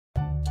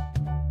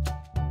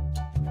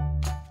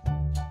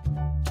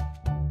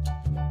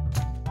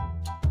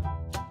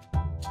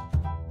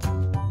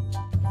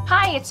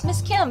Hi, it's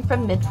Miss Kim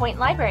from Midpoint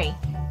Library.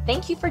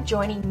 Thank you for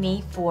joining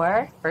me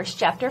for First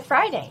Chapter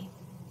Friday.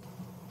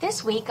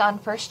 This week on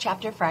First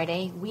Chapter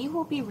Friday, we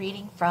will be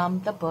reading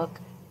from the book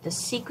The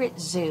Secret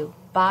Zoo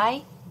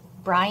by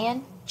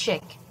Bryan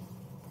Chick.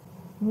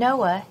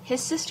 Noah,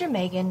 his sister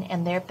Megan,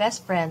 and their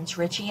best friends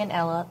Richie and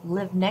Ella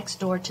live next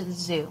door to the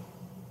zoo.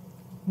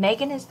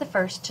 Megan is the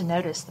first to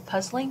notice the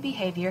puzzling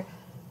behavior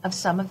of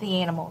some of the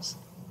animals.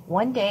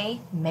 One day,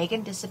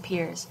 Megan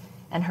disappears,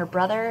 and her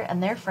brother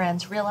and their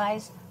friends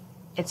realize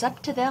it's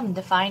up to them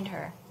to find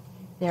her.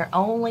 Their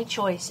only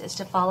choice is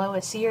to follow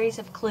a series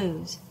of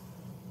clues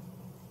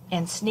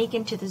and sneak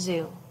into the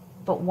zoo.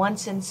 But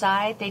once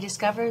inside, they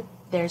discover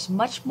there's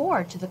much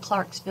more to the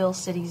Clarksville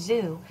City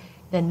Zoo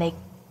than they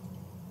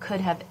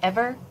could have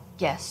ever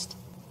guessed.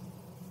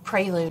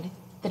 Prelude,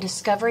 The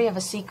Discovery of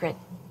a Secret,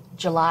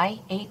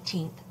 July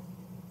 18th.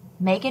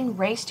 Megan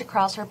raced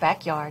across her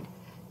backyard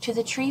to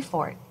the tree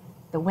fort.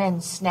 The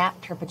wind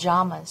snapped her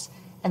pajamas,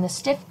 and the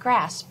stiff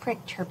grass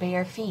pricked her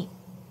bare feet.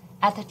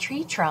 At the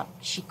tree trunk,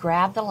 she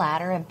grabbed the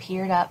ladder and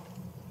peered up.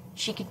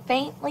 She could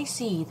faintly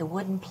see the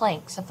wooden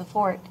planks of the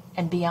fort,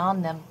 and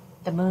beyond them,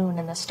 the moon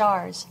and the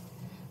stars.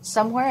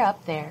 Somewhere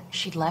up there,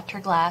 she'd left her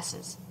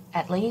glasses.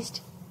 At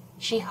least,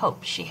 she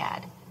hoped she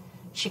had.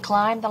 She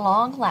climbed the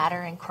long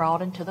ladder and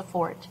crawled into the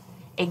fort.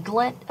 A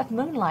glint of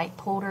moonlight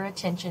pulled her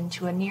attention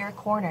to a near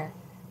corner,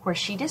 where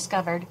she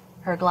discovered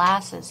her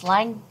glasses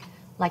lying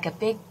like a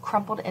big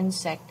crumpled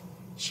insect.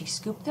 She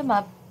scooped them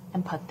up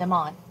and put them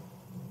on.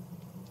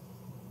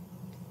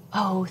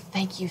 "Oh,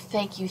 thank you,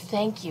 thank you,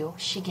 thank you,"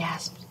 she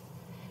gasped.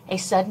 A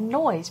sudden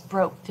noise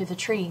broke through the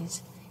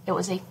trees. It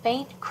was a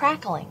faint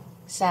crackling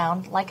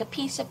sound like a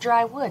piece of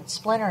dry wood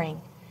splintering,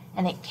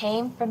 and it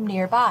came from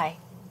nearby,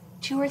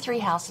 2 or 3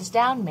 houses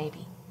down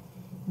maybe.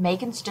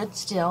 Megan stood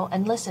still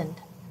and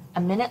listened.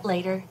 A minute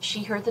later,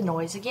 she heard the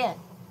noise again,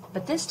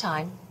 but this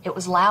time it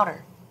was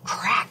louder.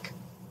 Crack!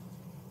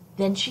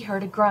 Then she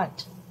heard a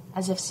grunt,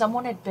 as if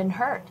someone had been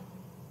hurt.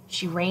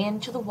 She ran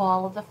to the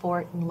wall of the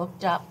fort and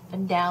looked up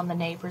and down the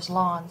neighbors'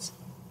 lawns.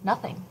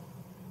 Nothing.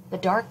 The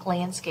dark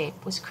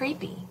landscape was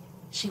creepy.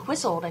 She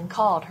whistled and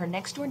called her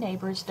next-door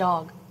neighbor's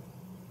dog.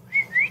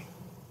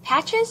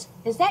 "Patches,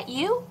 is that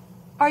you?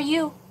 Are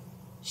you—"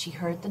 She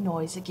heard the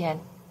noise again.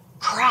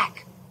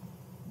 Crack!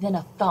 Then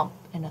a thump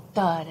and a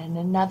thud and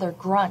another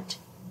grunt.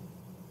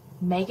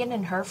 Megan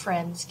and her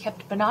friends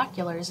kept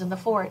binoculars in the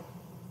fort.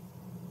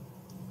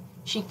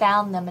 She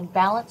found them and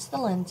balanced the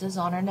lenses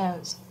on her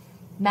nose.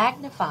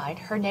 Magnified,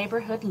 her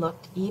neighborhood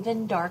looked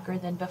even darker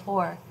than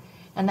before,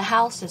 and the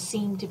houses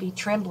seemed to be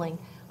trembling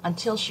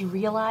until she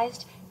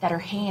realized that her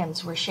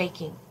hands were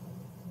shaking.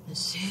 "The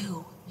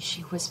zoo,"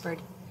 she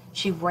whispered.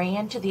 She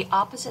ran to the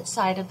opposite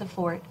side of the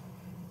fort.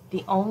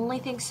 The only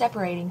thing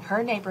separating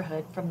her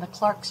neighborhood from the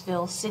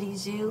Clarksville City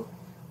Zoo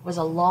was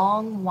a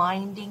long,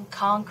 winding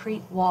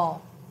concrete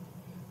wall.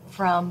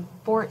 From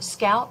Fort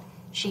Scout,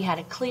 she had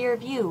a clear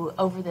view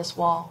over this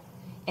wall.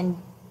 In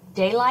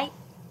daylight,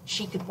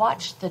 she could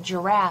watch the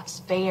giraffes,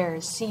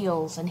 bears,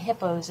 seals, and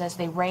hippos as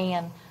they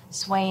ran,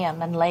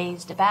 swam, and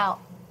lazed about.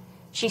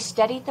 She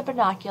steadied the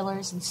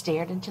binoculars and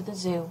stared into the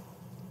zoo.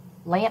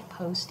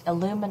 Lampposts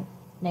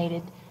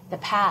illuminated the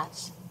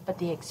paths, but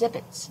the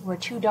exhibits were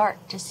too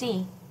dark to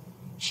see.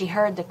 She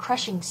heard the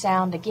crushing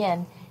sound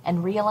again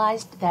and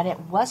realized that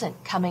it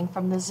wasn't coming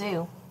from the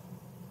zoo.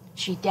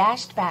 She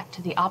dashed back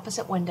to the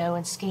opposite window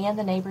and scanned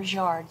the neighbors'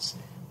 yards.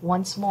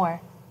 Once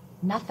more,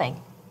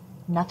 nothing.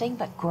 Nothing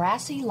but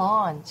grassy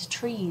lawns,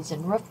 trees,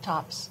 and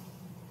rooftops.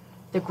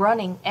 The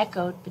grunting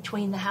echoed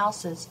between the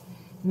houses.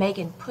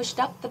 Megan pushed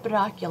up the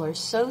binoculars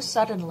so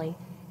suddenly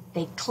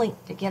they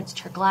clinked against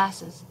her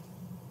glasses.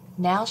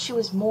 Now she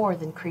was more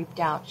than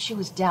creeped out. She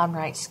was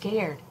downright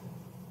scared.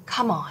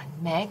 "Come on,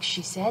 Meg,"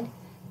 she said.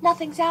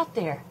 "Nothing's out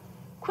there.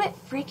 Quit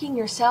freaking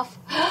yourself."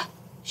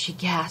 She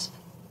gasped.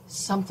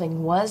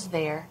 Something was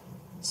there.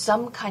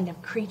 Some kind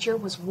of creature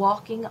was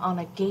walking on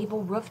a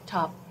gable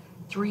rooftop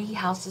 3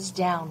 houses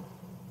down.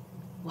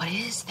 "What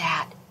is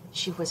that?"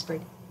 she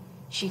whispered.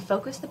 She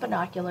focused the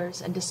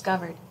binoculars and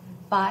discovered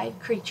 5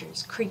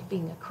 creatures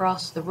creeping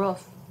across the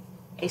roof.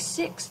 A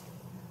 6th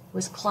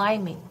was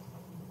climbing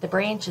the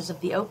branches of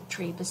the oak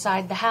tree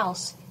beside the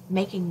house,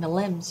 making the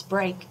limbs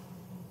break.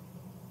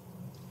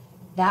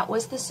 That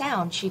was the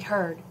sound she'd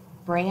heard,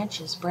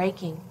 branches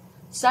breaking.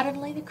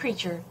 Suddenly the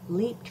creature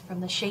leaped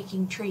from the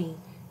shaking tree,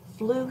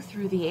 flew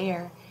through the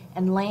air,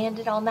 and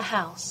landed on the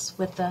house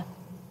with the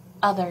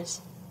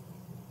others.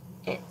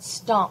 It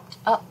stomped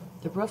up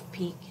the roof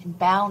peak and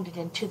bounded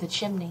into the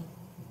chimney.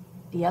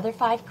 The other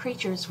 5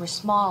 creatures were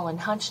small and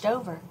hunched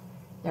over.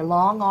 Their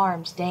long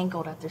arms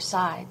dangled at their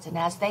sides, and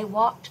as they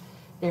walked,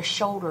 their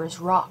shoulders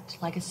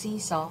rocked like a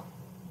seesaw.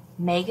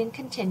 Megan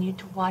continued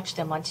to watch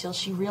them until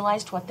she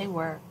realized what they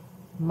were.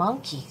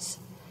 Monkeys.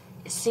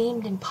 It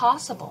seemed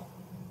impossible.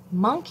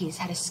 Monkeys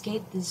had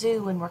escaped the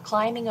zoo and were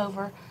climbing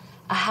over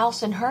a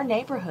house in her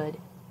neighborhood.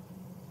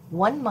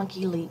 One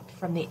monkey leaped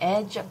from the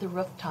edge of the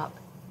rooftop.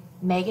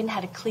 Megan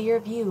had a clear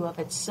view of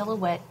its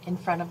silhouette in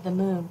front of the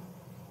moon.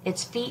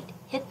 Its feet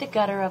hit the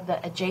gutter of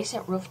the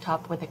adjacent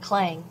rooftop with a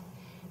clang.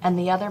 and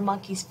the other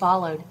monkeys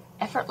followed,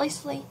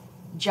 effortlessly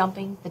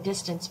jumping the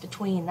distance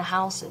between the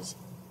houses.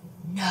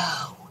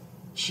 "No,"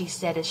 she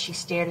said as she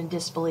stared in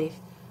disbelief.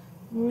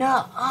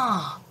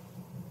 "Nuh-uh."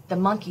 The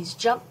monkeys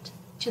jumped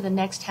to the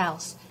next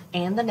house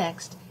and the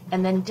next,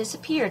 and then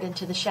disappeared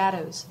into the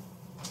shadows.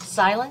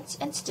 Silence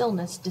and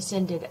stillness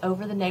descended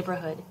over the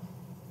neighborhood.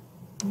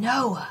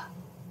 "Noah!"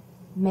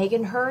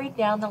 Megan hurried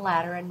down the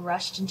ladder and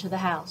rushed into the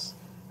house.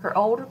 Her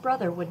older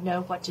brother would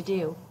know what to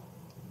do.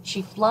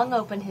 She flung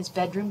open his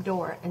bedroom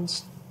door and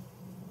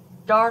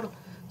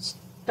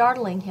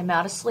startling him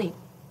out of sleep.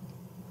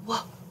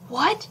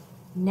 "What?"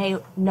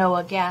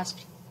 Noah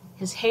gasped.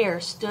 His hair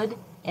stood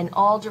in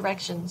all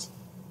directions,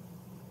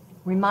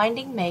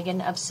 reminding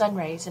Megan of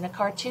sunrays in a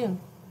cartoon.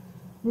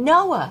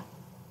 "Noah!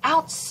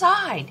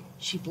 Outside!"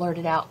 she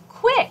blurted out.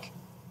 "Quick!"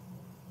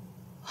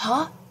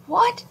 "Huh?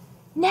 What?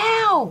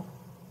 Now!"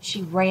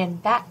 She ran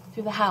back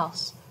through the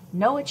house.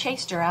 Noah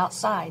chased her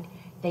outside.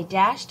 They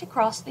dashed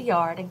across the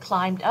yard and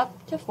climbed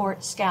up to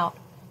Fort Scout.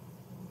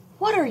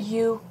 "What are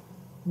you—"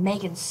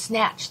 Megan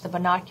snatched the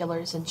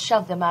binoculars and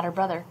shoved them at her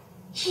brother.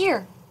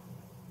 Here!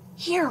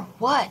 Here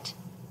what?"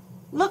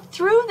 "Look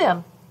through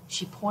them!"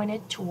 She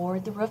pointed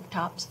toward the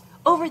rooftops.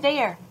 "Over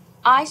there!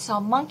 I saw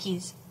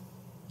monkeys."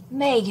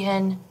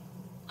 "Megan!"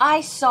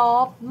 "I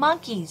saw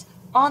monkeys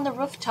on the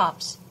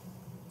rooftops."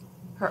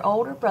 Her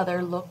older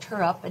brother looked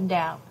her up and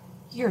down.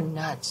 "You're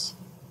nuts."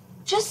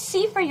 "Just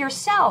see for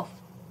yourself."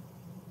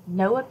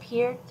 Noah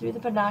peered through the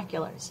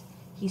binoculars.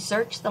 He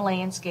searched the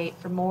landscape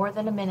for more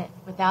than a minute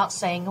without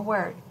saying a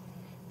word.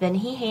 Then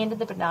he handed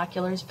the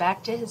binoculars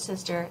back to his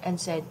sister and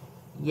said,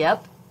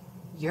 "Yep,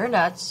 you're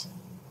nuts."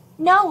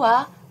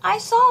 "Noah, I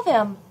saw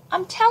them.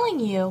 I'm telling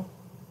you."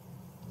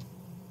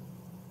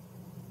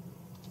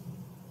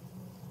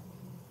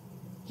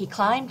 He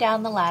climbed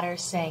down the ladder,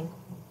 saying,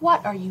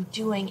 "What are you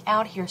doing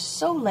out here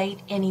so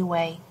late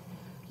anyway?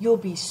 You'll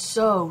be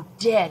so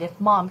dead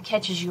if Mom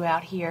catches you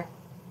out here."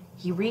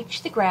 He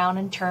reached the ground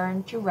and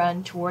turned to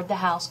run toward the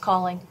house,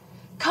 calling,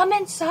 "Come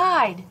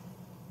inside!"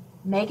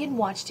 Megan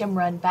watched him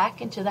run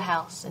back into the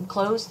house and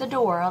close the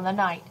door on the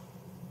night.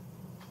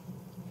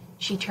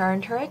 She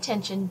turned her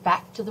attention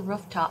back to the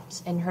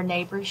rooftops in her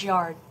neighbors'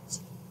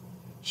 yards.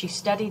 She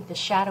studied the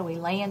shadowy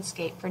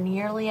landscape for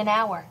nearly an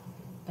hour,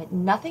 but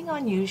nothing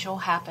unusual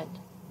happened.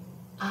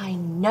 "I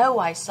know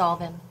I saw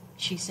them,"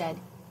 she said,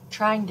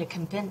 trying to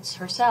convince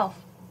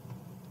herself.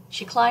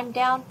 She climbed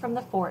down from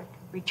the fort,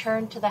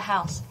 returned to the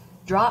house,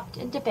 dropped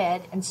into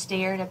bed, and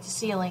stared at the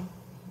ceiling.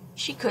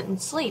 She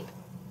couldn't sleep.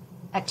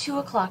 At 2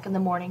 o'clock in the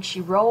morning,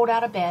 she rolled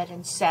out of bed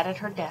and sat at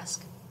her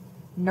desk.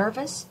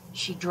 Nervous,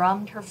 she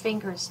drummed her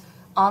fingers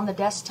on the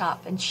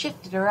desktop and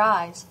shifted her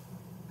eyes.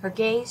 Her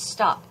gaze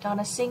stopped on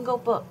a single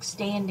book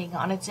standing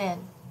on its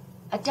end,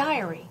 a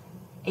diary,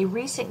 a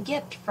recent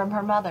gift from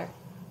her mother.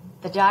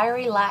 The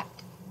diary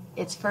lacked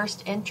its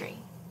first entry.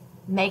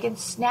 Megan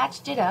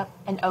snatched it up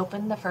and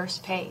opened the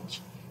first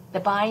page. The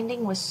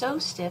binding was so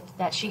stiff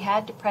that she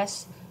had to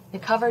press the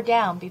cover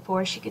down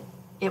before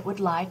it would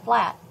lie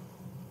flat.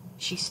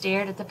 She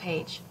stared at the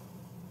page.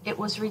 It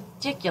was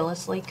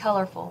ridiculously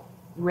colorful,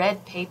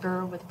 red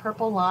paper with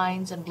purple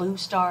lines and blue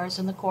stars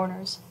in the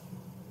corners.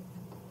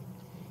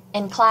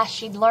 In class,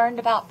 she'd learned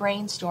about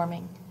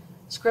brainstorming,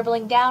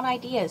 scribbling down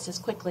ideas as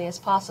quickly as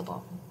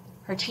possible.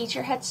 Her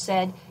teacher had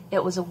said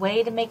it was a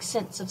way to make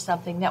sense of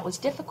something that was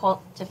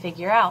difficult to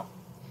figure out.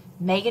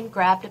 Megan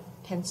grabbed a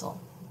pencil,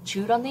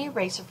 chewed on the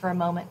eraser for a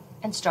moment,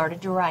 and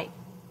started to write.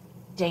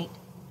 Date,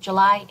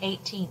 July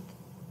 18th.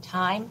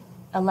 Time,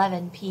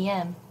 11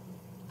 p.m.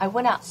 I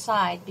went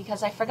outside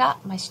because I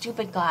forgot my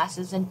stupid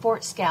glasses in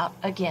Fort Scout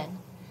again.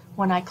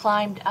 When I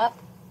climbed up,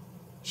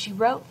 she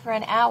wrote for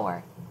an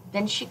hour.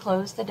 Then she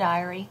closed the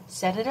diary,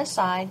 set it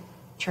aside,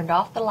 turned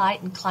off the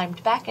light, and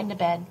climbed back into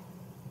bed.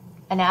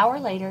 An hour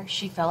later,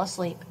 she fell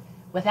asleep,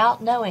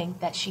 without knowing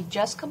that she'd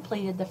just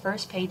completed the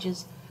first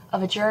pages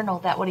of a journal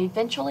that would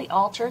eventually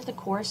alter the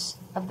course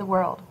of the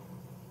world.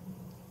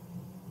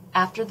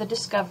 After the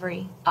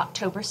discovery,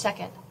 October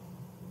 2nd,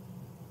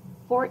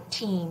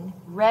 14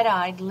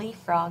 red-eyed leaf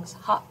frogs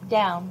hopped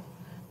down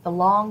the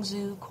long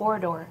zoo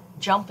corridor,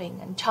 jumping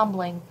and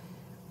tumbling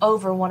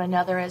over one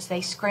another as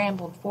they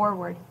scrambled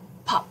forward.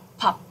 Pop,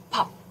 pop,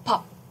 pop,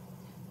 pop.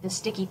 The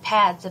sticky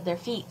pads of their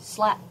feet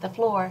slapped the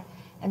floor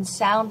and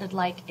sounded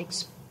like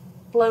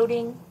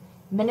exploding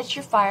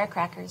miniature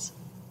firecrackers.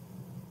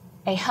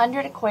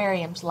 100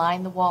 aquariums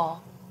lined the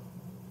wall.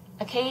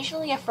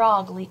 Occasionally a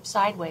frog leaped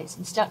sideways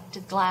and stuck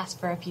to the glass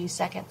for a few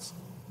seconds.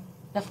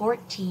 The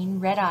 14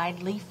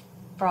 red-eyed leaf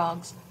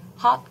frogs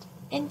hopped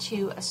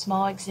into a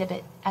small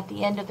exhibit at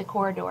the end of the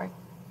corridor,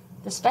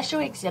 the special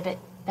exhibit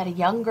that a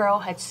young girl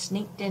had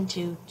sneaked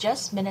into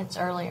just minutes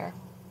earlier.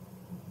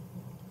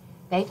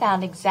 They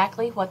found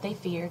exactly what they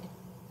feared.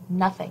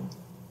 Nothing.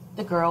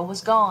 The girl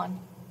was gone.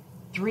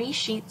 3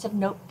 sheets of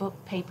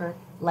notebook paper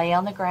lay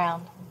on the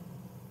ground.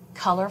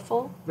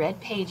 Colorful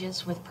red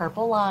pages with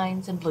purple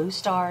lines and blue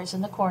stars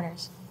in the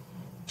corners.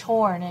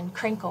 Torn and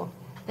crinkled,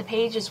 the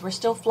pages were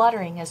still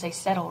fluttering as they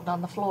settled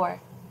on the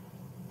floor.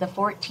 The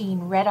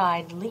 14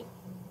 red-eyed leaf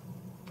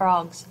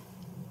frogs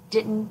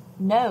didn't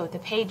know the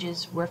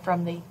pages were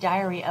from the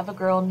diary of a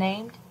girl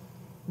named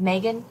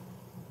Megan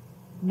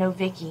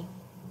Novicki,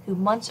 who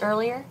months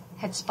earlier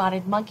had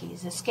spotted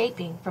monkeys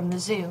escaping from the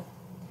zoo.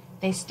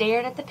 They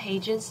stared at the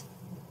pages.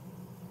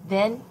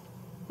 Then,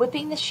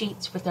 whipping the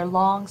sheets with their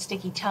long,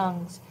 sticky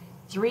tongues,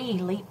 3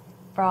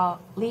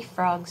 leaf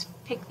frogs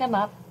picked them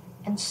up,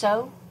 and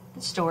so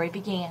the story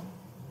began.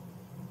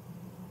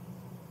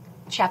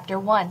 Chapter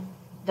 1.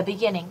 The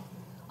Beginning.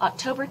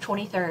 October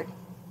 23rd.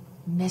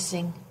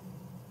 Missing.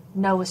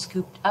 Noah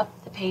scooped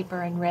up the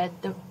paper and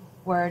read the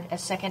word a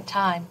second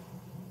time.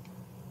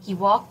 He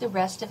walked the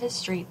rest of his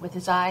street with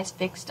his eyes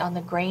fixed on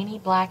the grainy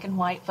black and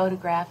white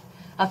photograph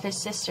of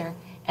his sister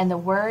and the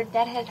word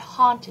that had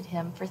haunted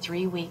him for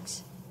 3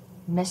 weeks.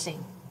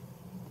 Missing.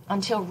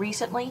 Until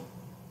recently,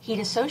 he'd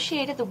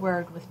associated the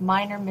word with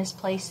minor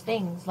misplaced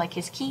things like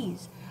his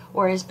keys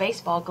or his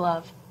baseball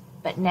glove,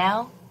 but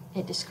now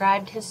it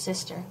described his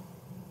sister.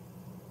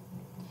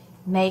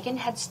 Megan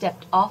had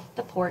stepped off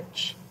the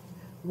porch,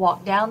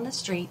 walked down the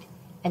street,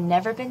 and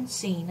never been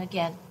seen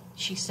again.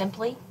 She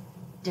simply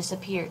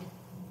disappeared.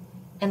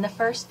 In the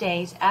first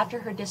days after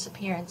her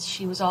disappearance,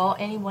 she was all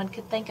anyone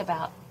could think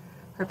about.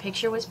 Her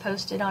picture was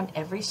posted on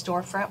every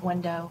storefront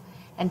window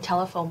and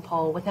telephone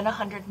pole within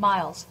 100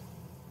 miles.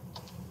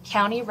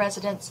 County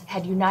residents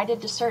had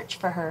united to search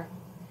for her.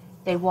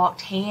 They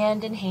walked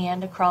hand in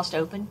hand across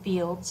open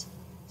fields,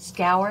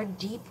 scoured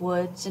deep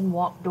woods, and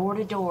walked door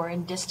to door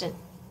in distant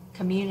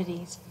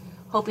communities,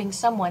 hoping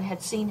someone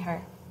had seen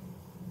her.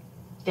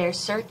 Their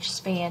search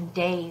spanned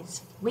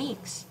days,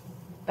 weeks,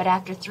 but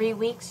after 3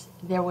 weeks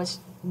there was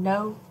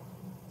no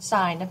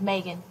sign of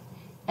Megan,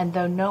 and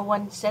though no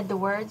one said the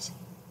words,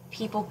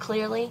 people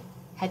clearly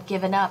had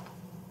given up.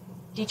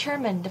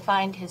 Determined to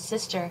find his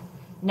sister,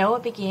 Noah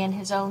began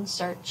his own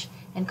search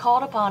and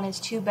called upon his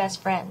 2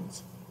 best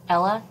friends,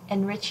 Ella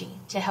and Richie,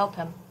 to help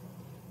him.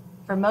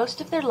 For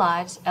most of their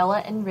lives,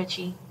 Ella and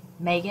Richie,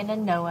 Megan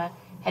and Noah,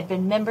 had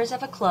been members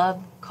of a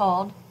club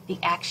called the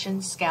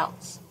Action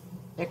Scouts.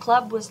 Their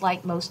club was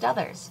like most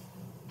others.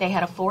 They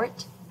had a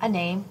fort, a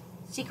name,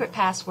 secret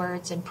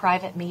passwords, and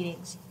private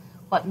meetings.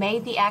 What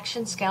made the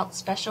Action Scouts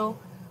special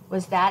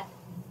was that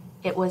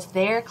it was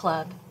their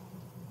club,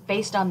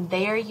 based on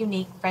their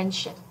unique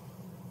friendship.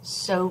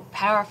 So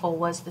powerful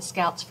was the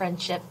Scouts'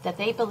 friendship that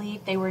they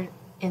believed they were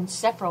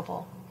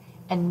inseparable,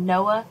 and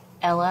Noah,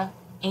 Ella,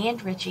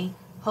 and Richie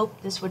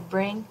hoped this would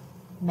bring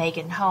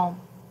Megan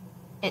home.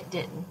 It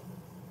didn't.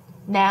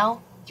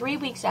 Now, 3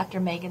 weeks after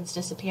Megan's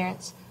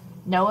disappearance,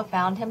 Noah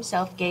found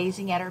himself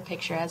gazing at her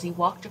picture as he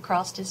walked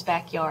across his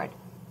backyard.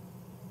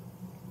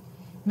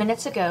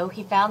 Minutes ago,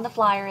 he found the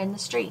flyer in the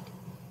street.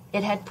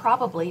 It had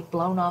probably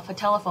blown off a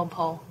telephone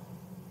pole.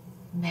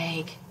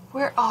 "Meg,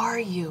 where are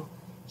you?"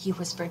 he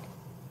whispered.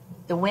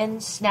 The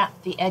wind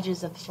snapped the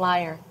edges of the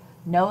flyer.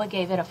 Noah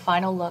gave it a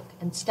final look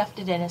and stuffed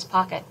it in his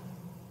pocket.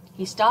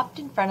 He stopped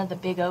in front of the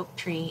big oak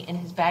tree in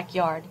his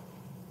backyard.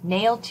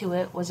 Nailed to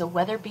it was a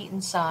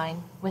weather-beaten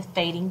sign with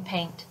fading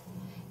paint.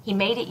 He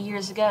made it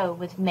years ago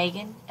with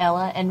Megan,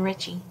 Ella, and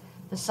Richie.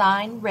 The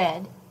sign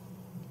read,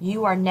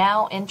 "You are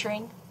now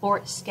entering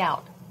Fort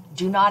Scout.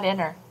 Do not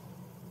enter."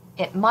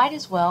 It might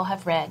as well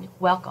have read,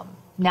 "Welcome.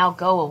 Now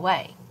go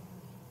away."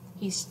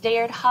 He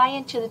stared high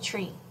into the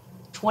tree,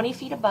 20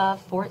 feet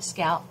above Fort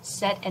Scout,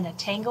 set in a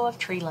tangle of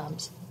tree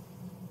limbs.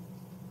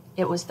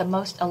 It was the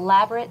most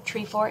elaborate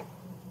tree fort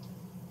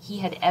he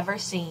had ever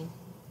seen.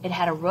 It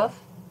had a roof,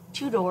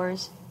 2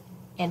 doors,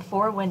 and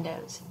 4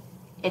 windows.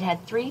 It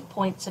had 3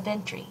 points of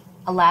entry,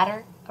 a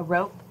ladder, a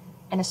rope,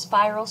 and a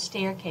spiral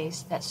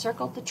staircase that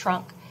circled the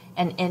trunk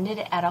and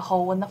ended at a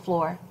hole in the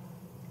floor.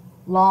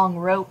 Long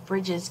rope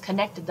bridges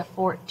connected the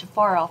fort to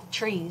far-off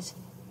trees.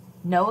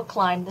 Noah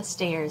climbed the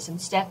stairs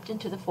and stepped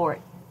into the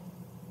fort.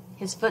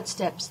 His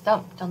footsteps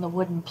thumped on the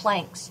wooden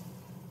planks.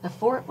 The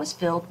fort was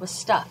filled with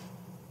stuff,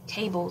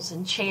 tables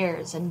and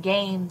chairs and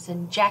games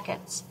and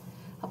jackets.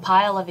 A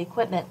pile of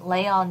equipment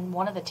lay on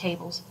one of the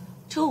tables,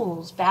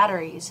 tools,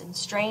 batteries, and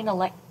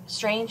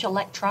strange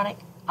electronic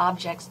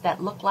objects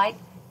that looked like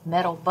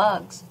metal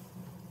bugs.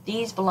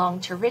 These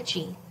belonged to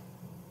Richie,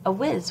 a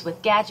whiz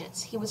with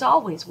gadgets. He was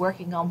always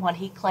working on what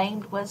he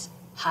claimed was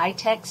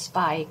high-tech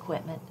spy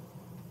equipment.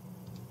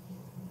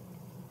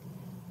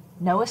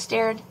 Noah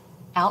stared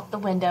out the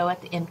window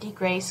at the empty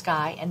gray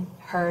sky and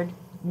heard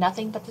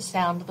nothing but the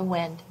sound of the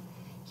wind.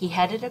 He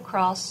headed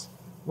across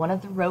one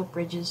of the rope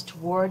bridges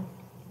toward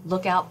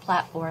Lookout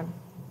Platform.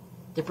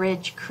 The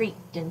bridge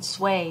creaked and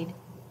swayed.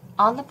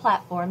 On the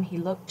platform, he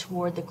looked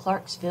toward the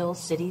Clarksville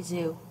City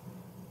Zoo.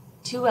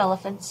 2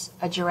 elephants,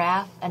 a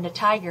giraffe, and a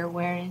tiger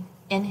were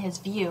in his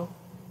view,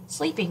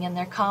 sleeping in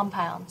their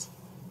compounds.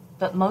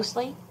 But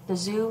mostly, the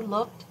zoo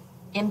looked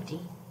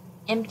empty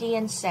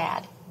and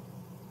sad.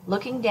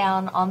 Looking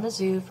down on the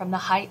zoo from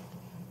the height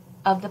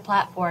of the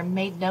platform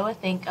made Noah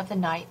think of the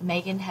night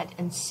Megan had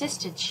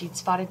insisted she'd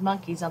spotted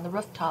monkeys on the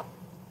rooftop.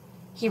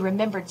 He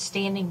remembered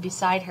standing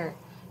beside her,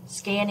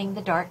 scanning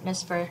the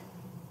darkness for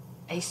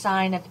a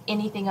sign of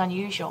anything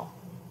unusual.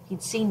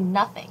 He'd seen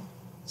nothing,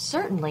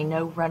 certainly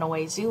no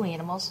runaway zoo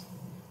animals.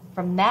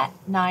 From that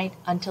night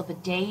until the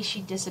day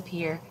she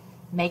disappeared,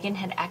 Megan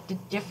had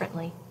acted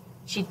differently.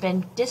 She'd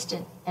been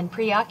distant and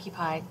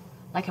preoccupied,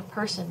 like a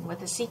person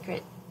with a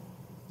secret.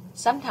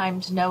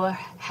 Sometimes Noah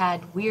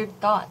had weird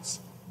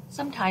thoughts.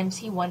 Sometimes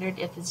he wondered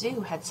if the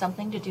zoo had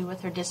something to do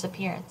with her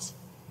disappearance.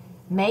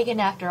 Megan,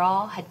 after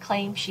all, had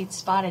claimed she'd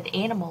spotted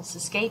animals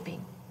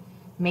escaping.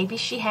 Maybe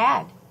she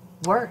had.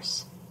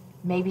 Worse,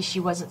 maybe she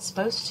wasn't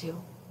supposed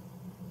to.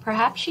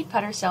 Perhaps she'd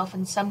put herself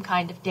in some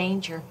kind of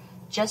danger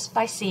just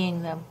by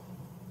seeing them.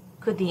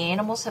 Could the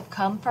animals have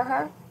come for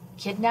her,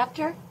 kidnapped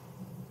her,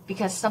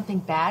 because something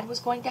bad was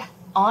going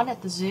on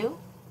at the zoo?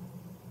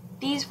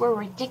 These were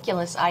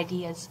ridiculous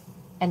ideas,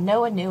 and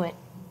Noah knew it.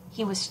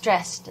 He was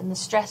stressed, and the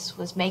stress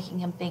was making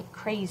him think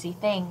crazy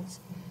things.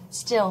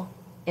 Still,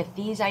 if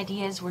these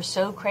ideas were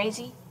so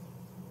crazy,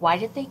 why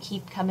did they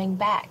keep coming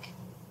back?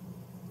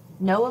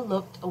 Noah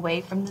looked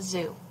away from the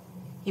zoo.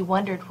 He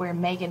wondered where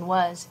Megan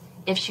was,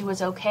 if she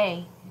was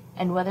okay,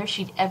 and whether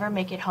she'd ever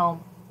make it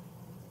home.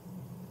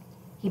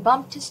 He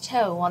bumped his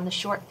toe on the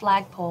short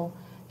flagpole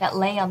that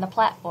lay on the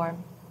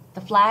platform.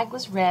 The flag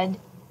was red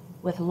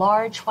with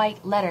large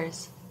white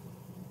letters,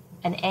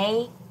 an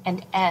A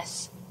and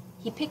S.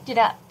 He picked it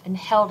up and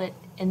held it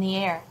in the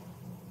air.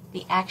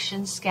 The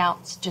Action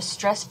Scouts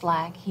distress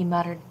flag, he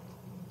muttered.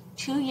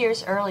 2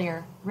 years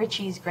earlier,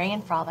 Richie's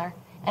grandfather,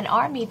 an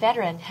Army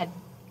veteran, had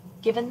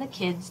given the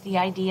kids the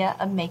idea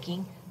of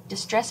making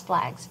distress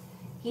flags.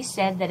 He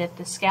said that if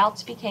the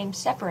Scouts became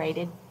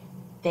separated,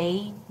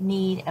 they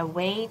need a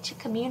way to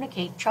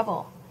communicate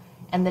trouble,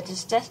 and the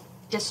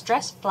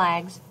distress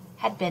flags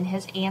had been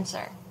his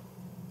answer.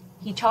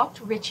 He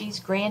talked Richie's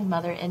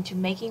grandmother into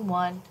making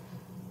one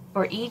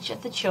for each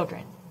of the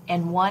children,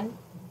 and one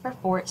for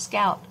Fort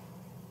Scout.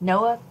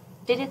 Noah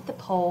fitted the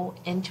pole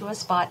into a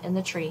spot in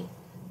the tree.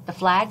 The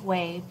flag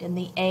waved, and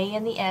the A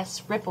and the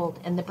S rippled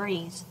in the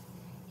breeze.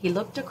 He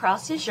looked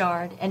across his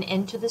yard and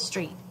into the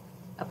street.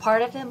 A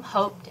part of him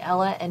hoped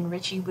Ella and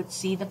Richie would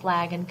see the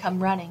flag and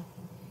come running.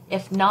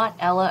 If not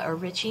Ella or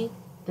Richie,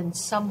 then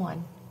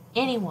someone,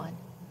 anyone,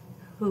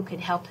 who could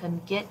help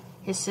him get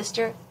his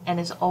sister and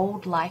his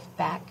old life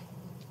back.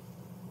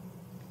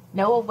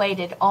 Noah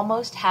waited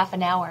almost half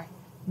an hour.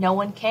 No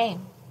one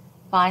came.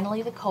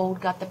 Finally, the cold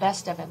got the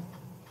best of him.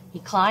 He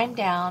climbed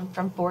down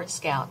from Fort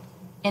Scout,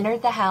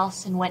 entered the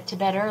house, and went to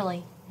bed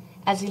early.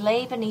 As he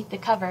lay beneath the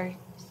covers,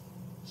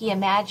 he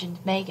imagined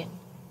Megan,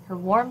 her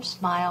warm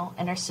smile,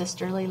 and her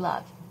sisterly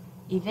love.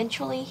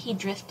 Eventually, he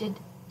drifted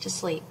to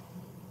sleep.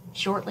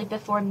 Shortly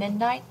before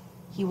midnight,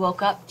 he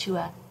woke up to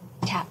a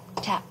tap,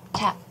 tap,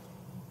 tap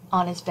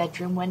on his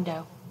bedroom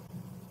window.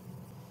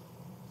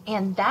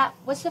 And that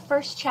was the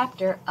first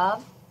chapter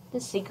of The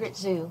Secret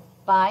Zoo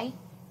by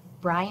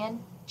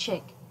Bryan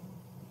Chick.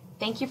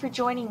 Thank you for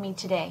joining me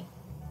today.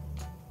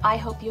 I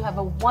hope you have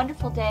a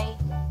wonderful day,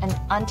 and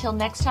until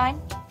next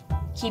time,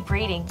 keep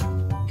reading.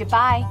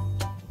 Goodbye.